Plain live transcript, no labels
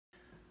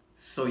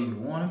So you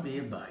want to be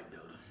a bodybuilder.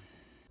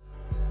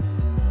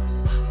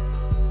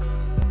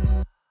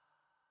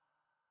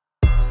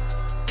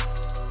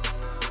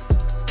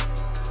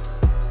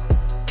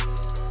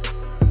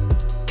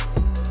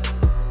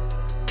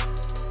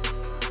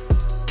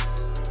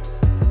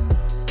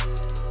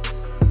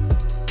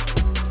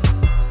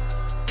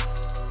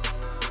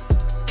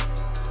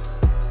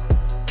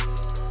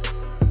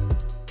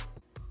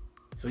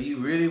 So you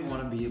really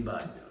want to be a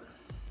bodybuilder.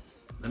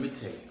 Let me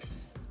tell you.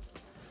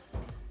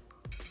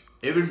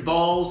 It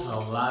involves a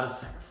lot of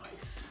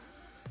sacrifice.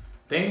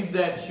 Things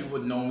that you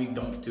would normally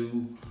don't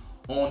do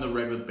on a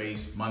regular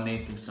basis,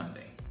 Monday through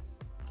Sunday.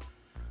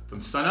 From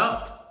sun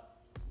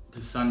up to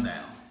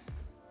sundown,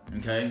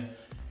 okay?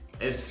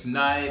 It's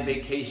not a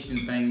vacation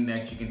thing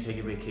that you can take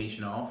a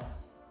vacation off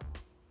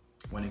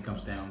when it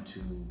comes down to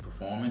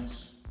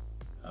performance,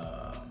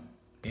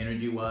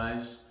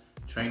 energy-wise,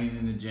 training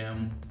in the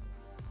gym,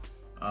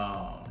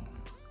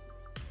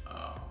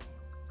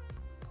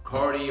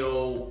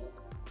 cardio,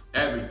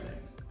 everything.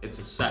 It's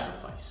a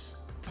sacrifice.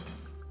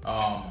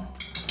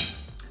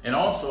 And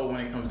also when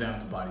it comes down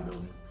to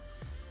bodybuilding,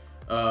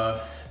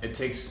 it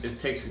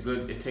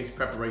takes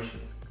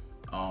preparation.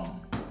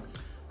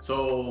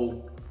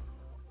 So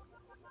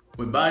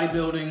with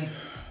bodybuilding,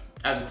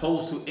 as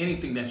opposed to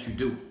anything that you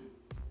do,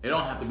 it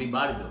don't have to be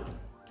bodybuilding.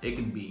 It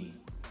can be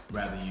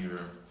rather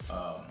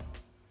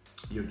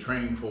you're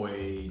training for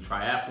a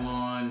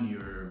triathlon,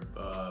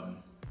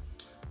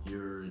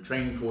 you're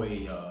training for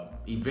a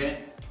event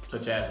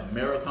such as a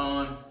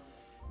marathon,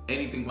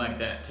 anything like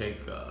that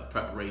take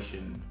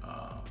preparation.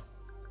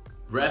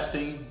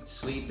 Resting,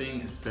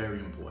 sleeping is very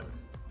important.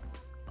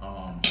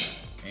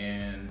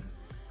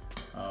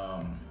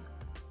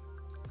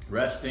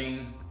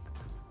 Resting,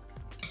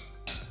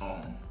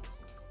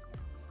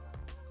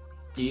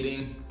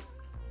 eating,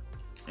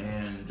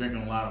 and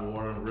drinking a lot of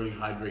water, really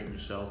hydrating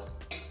yourself.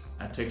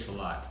 That takes a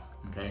lot,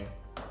 okay?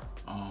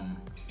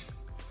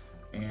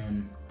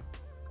 And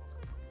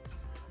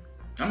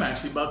I'm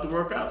actually about to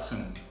work out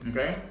soon,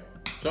 okay?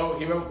 So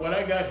here, what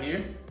I got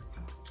here,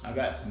 I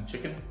got some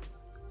chicken.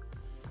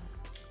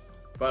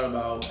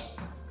 About,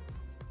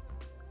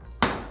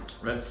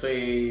 let's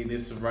say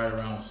this is right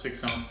around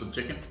 6 ounces of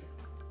chicken,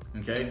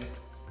 okay?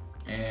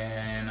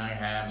 And I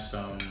have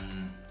some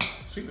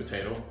sweet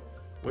potato,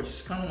 which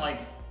is kind of like,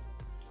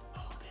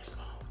 oh, there's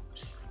mom,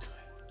 secret to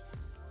it.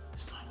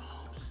 It's my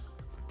mom's.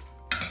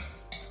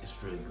 It's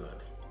really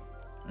good,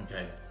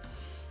 okay?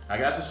 I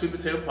got some sweet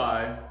potato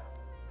pie,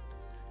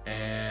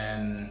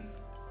 and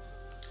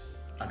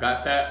I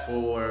got that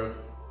for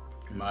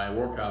my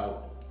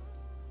workout,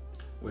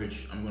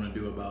 which I'm gonna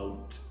do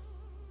about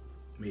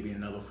maybe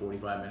another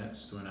 45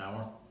 minutes to an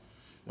hour.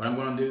 What I'm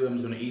gonna do, I'm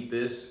just gonna eat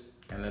this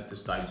and let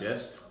this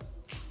digest,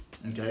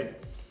 okay?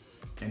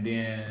 And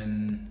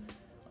then,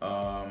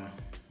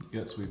 you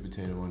got sweet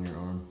potato on your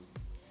arm.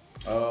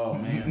 Oh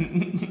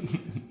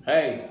man.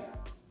 Hey,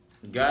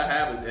 you gotta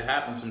have it, it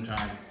happens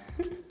sometimes.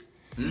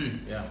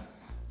 Yeah.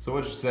 So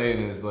what you're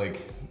saying is,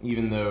 like,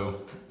 even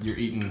though you're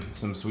eating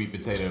some sweet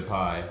potato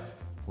pie,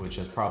 which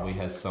probably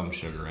has some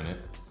sugar in it,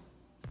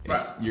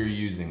 right, you're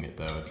using it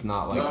though. It's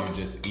not like you're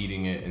just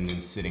eating it and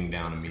then sitting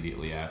down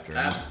immediately after.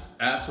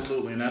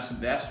 Absolutely, and that's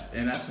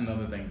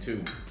another thing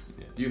too.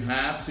 Yeah. You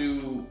have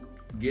to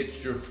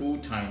get your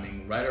food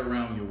timing right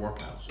around your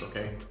workouts,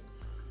 okay?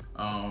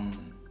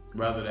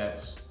 Whether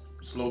that's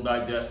slow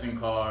digesting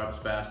carbs,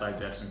 fast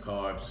digesting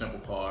carbs,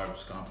 simple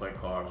carbs,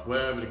 complex carbs,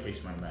 whatever the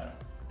case might matter,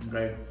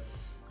 okay?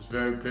 It's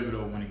very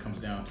pivotal when it comes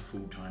down to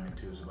food timing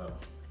too as well.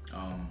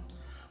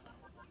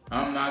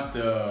 I'm not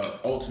the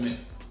ultimate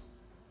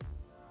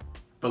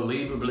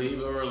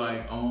believer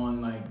like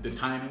on like the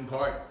timing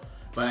part,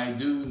 but I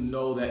do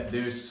know that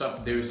there's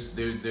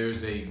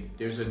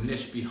a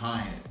niche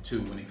behind it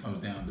too when it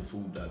comes down to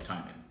food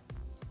timing.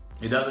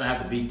 It doesn't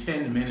have to be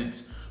 10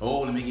 minutes.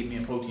 Oh, let me get me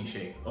a protein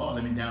shake. Oh,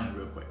 let me down it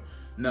real quick.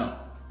 No,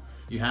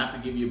 you have to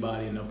give your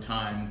body enough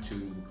time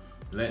to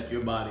let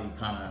your body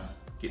kind of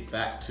get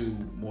back to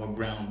more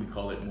ground. We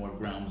call it more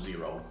ground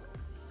zero.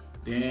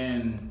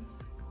 Then,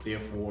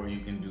 therefore, you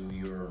can do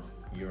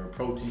your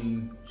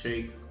protein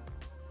shake.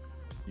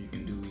 You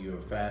can do your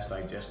fast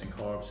digesting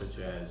carbs such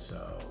as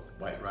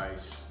white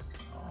rice,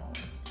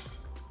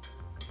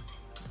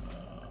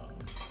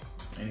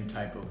 any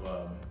type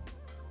of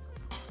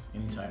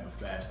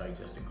fast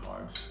digesting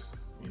carbs.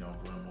 You know,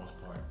 for the most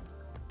part.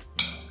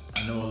 You know,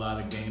 I know a lot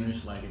of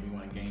gainers, like if you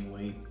want to gain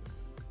weight,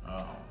 you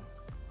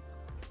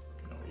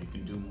know, you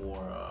can do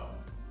more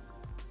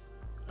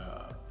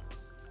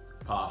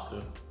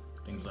pasta,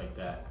 things like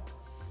that.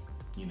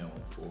 You know,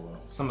 for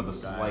some of the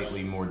guys,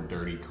 slightly more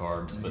dirty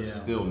carbs, but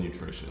still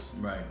nutritious.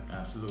 Right,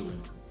 absolutely.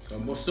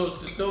 So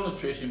it's still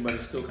nutrition, but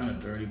it's still kind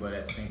of dirty, but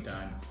at the same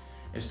time,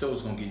 it still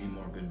is going to give you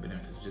more good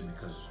benefits just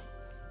because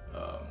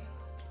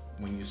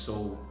when you're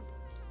so,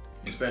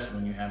 especially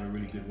when you have a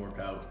really good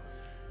workout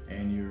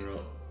and you're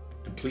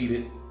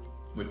depleted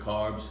with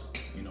carbs,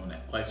 you know, in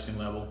that glycogen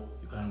level,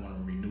 you kind of want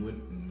to renew it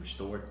and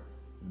restore it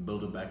and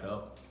build it back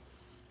up.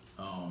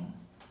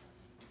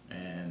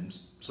 And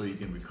so you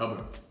can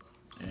recover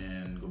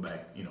and go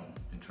back, you know,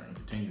 and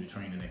continue to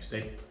train the next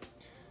day.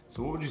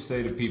 So what would you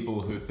say to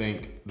people who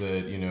think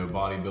that, you know,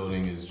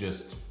 bodybuilding is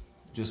just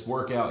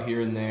work out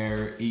here and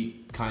there,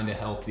 eat kind of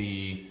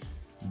healthy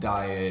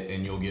diet,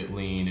 and you'll get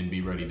lean and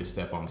be ready to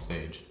step on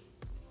stage?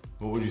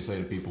 What would you say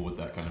to people with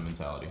that kind of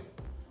mentality?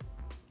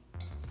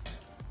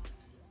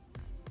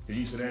 Can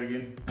you say that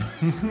again?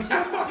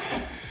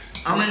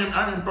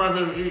 I'm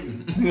impressed with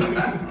eating.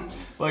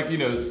 Like, you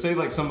know, say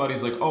like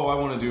somebody's like, oh, I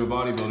want to do a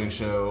bodybuilding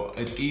show.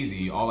 It's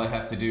easy. All I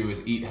have to do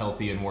is eat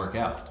healthy and work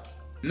out.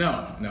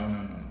 No.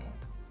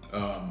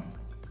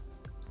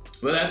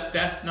 Well,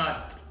 that's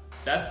not.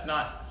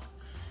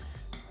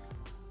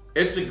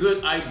 It's a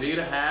good idea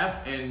to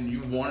have, and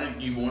you want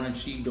to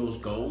achieve those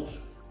goals.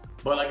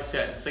 But like I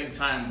said, at the same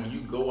time, when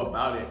you go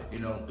about it, you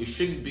know, it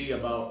shouldn't be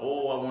about,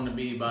 oh, I want to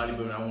be a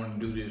bodybuilder, I want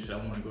to do this, I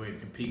want to go ahead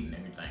and compete and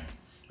everything.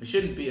 It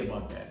shouldn't be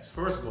about that.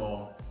 First of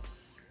all,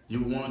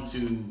 you want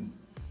to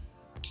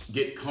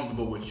get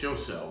comfortable with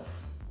yourself,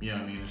 you know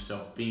what I mean, and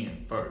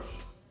self-being first.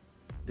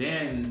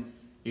 Then,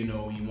 you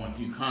know,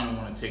 you kind of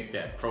want to take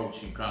that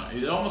approach.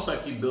 It's almost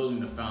like you're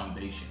building the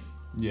foundation.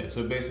 Yeah,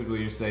 so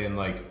basically you're saying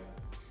like,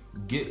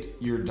 get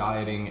your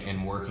dieting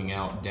and working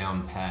out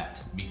down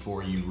pat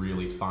before you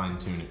really fine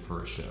tune it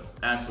for a show.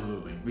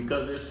 Absolutely,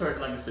 because there's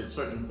certain, like I said,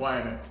 certain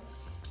requirement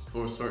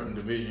for certain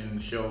division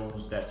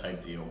shows, that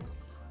type deal.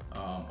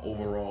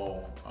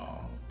 Overall,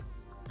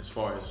 as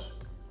far as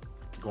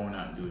going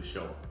out and do a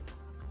show.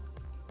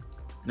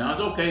 Now it's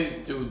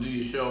okay to do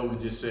your show and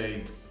just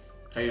say,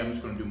 hey, I'm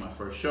just gonna do my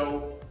first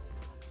show.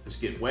 Let's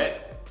get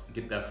wet,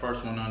 get that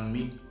first one on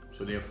me.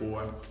 So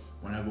therefore,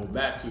 when I go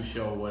back to a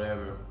show or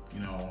whatever,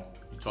 you know,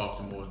 you talk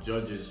to more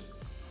judges,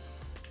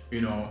 you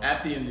know,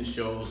 at the end of the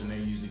shows, and they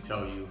usually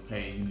tell you,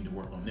 hey, you need to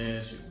work on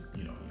this,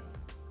 you know,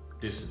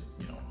 this,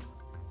 you know,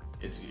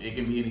 it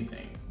can be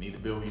anything. You need to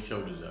build your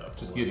shoulders up.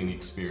 Just getting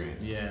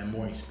experience. Yeah,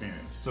 more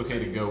experience. It's okay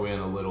to go in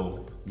a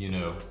little, you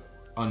know,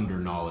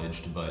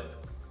 under-knowledged,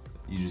 but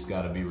you just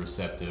got to be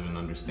receptive and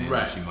understand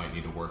that you might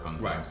need to work on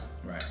things.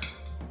 Right.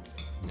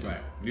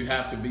 You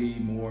have to be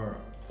more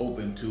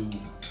open to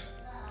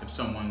if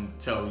someone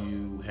tell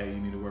you, hey, you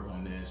need to work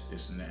on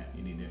this and that.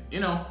 You need to, you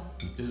know,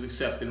 just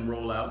accept it and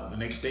roll out. The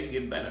next day,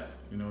 get better.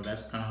 You know,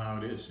 that's kind of how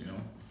it is, you know.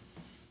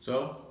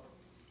 So,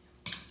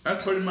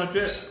 that's pretty much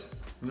it,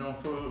 you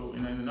know,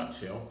 in a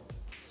nutshell.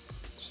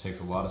 It just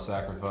takes a lot of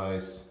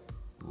sacrifice,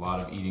 a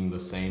lot of eating the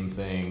same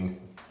thing,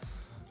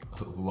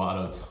 a lot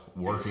of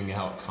working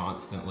out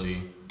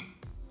constantly.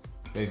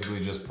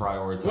 Basically just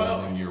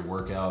prioritizing your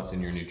workouts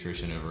and your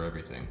nutrition over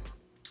everything.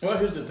 Well,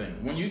 here's the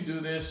thing. When you do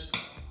this,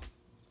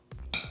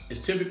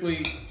 it's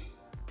typically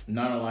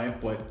not a life,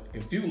 but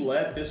if you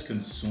let this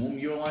consume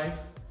your life,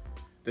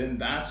 then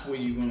that's where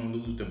you're gonna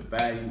lose the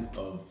value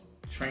of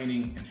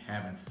training and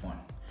having fun.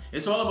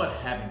 It's all about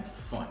having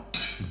fun.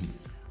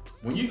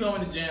 When you go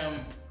in the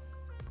gym,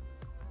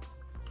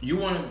 you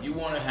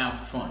wanna have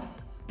fun.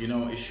 You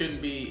know, it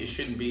shouldn't be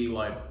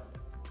like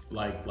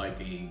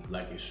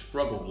a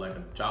struggle, like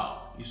a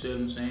job. You see what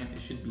I'm saying?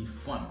 It should be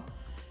fun.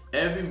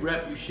 Every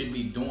rep you should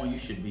be doing, you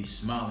should be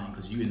smiling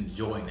because you're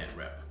enjoying that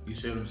rep. You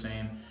see what I'm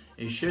saying?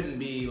 It shouldn't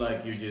be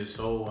like you're just,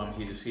 oh, I'm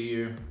just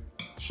here.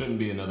 Shouldn't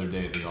be another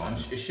day at the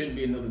office. It shouldn't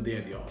be another day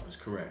at the office,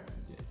 correct.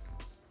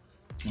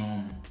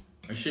 Yeah.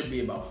 It should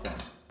be about fun.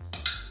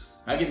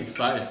 I get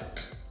excited,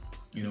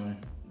 you know,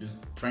 just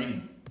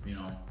training, you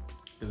know,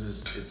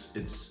 because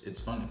it's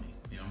fun to me,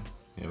 you know.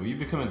 Yeah, well, you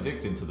become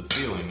addicted to the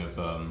feeling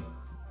of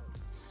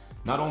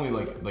not only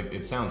like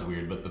it sounds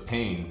weird, but the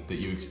pain that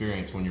you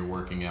experience when you're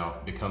working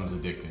out becomes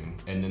addicting,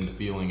 and then the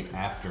feeling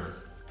after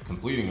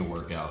completing a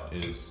workout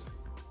is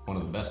one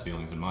of the best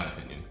feelings in my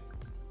opinion.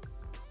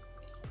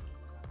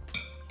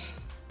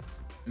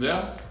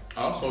 Yeah,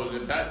 also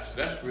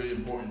that's really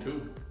important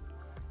too,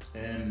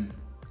 and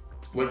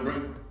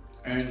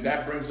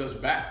that brings us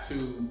back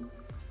to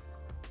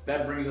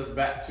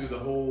the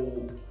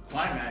whole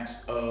climax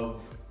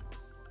of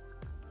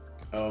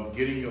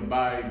getting your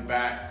body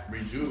back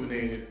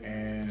rejuvenated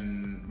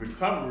and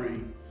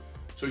recovery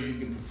so you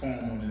can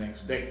perform on the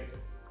next day.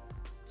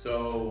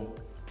 So,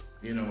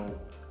 you know,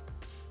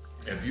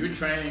 if you're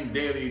training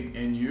daily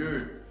and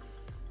you're,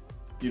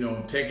 you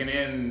know, taking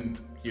in,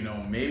 you know,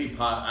 maybe 2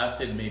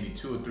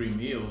 or 3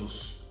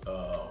 meals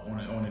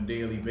on a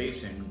daily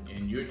basis,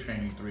 and you're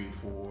training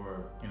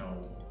 3-4, you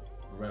know,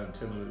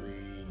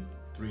 relatively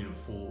 3 to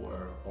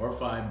 4 or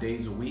 5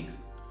 days a week,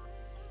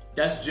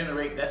 that's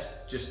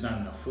just not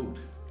enough food,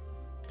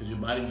 because your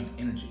body needs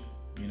energy,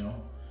 you know,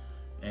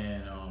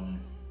 and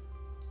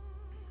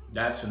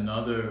that's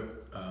another,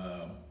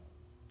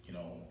 you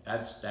know,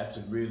 that's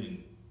a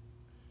really,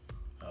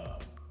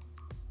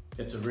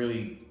 it's a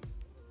really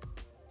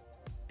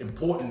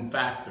important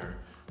factor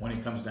when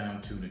it comes down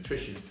to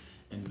nutrition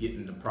and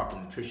getting the proper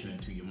nutrition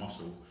into your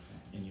muscle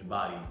in your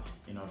body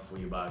in order for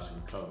your body to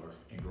recover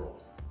and grow.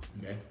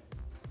 Okay.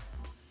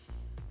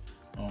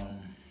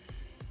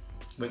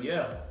 But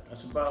yeah,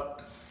 that's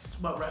about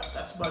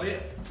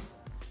it.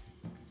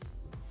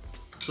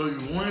 So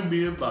you want to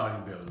be a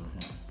bodybuilder?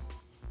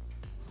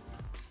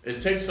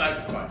 It takes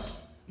sacrifice.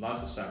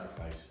 lots of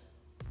sacrifice.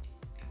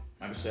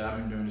 Like I said, I've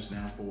been doing this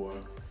now for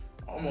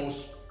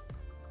almost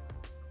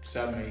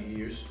 7, 8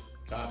 years,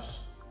 tops.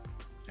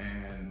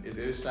 And it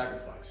is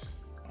sacrifice.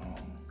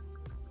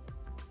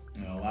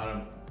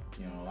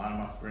 A lot of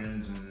my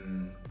friends,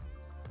 and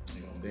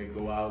they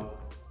go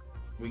out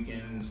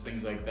weekends,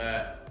 things like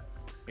that.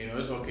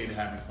 It's okay to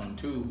have your fun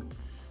too,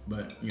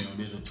 but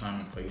there's a time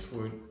and place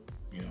for it.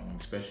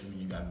 Especially when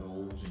you got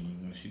goals and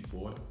you're gonna shoot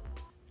for it.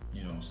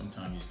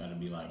 Sometimes you just gotta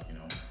be like, you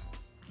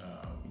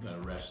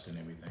gotta rest and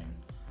everything.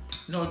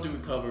 To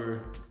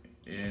recover,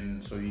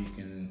 and so you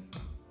can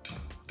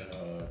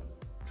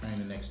train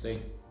the next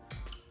day.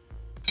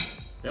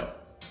 Yep.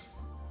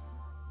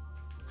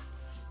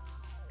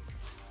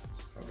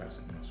 I got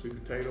some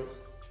sweet potatoes.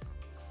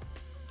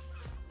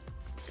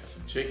 Got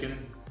some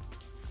chicken.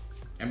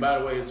 And by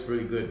the way, it's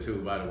really good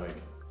too, by the way.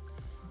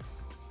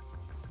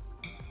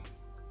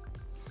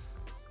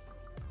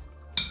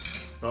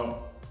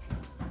 Well,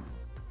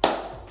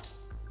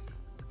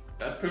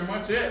 that's pretty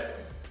much it.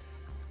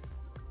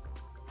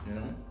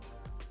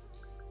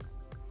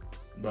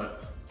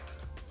 But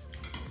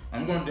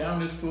I'm going down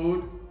this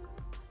food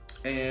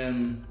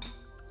and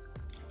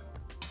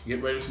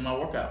get ready for my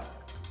workout.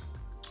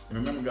 And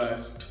remember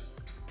guys,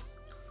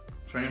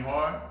 train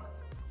hard,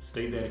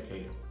 stay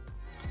dedicated.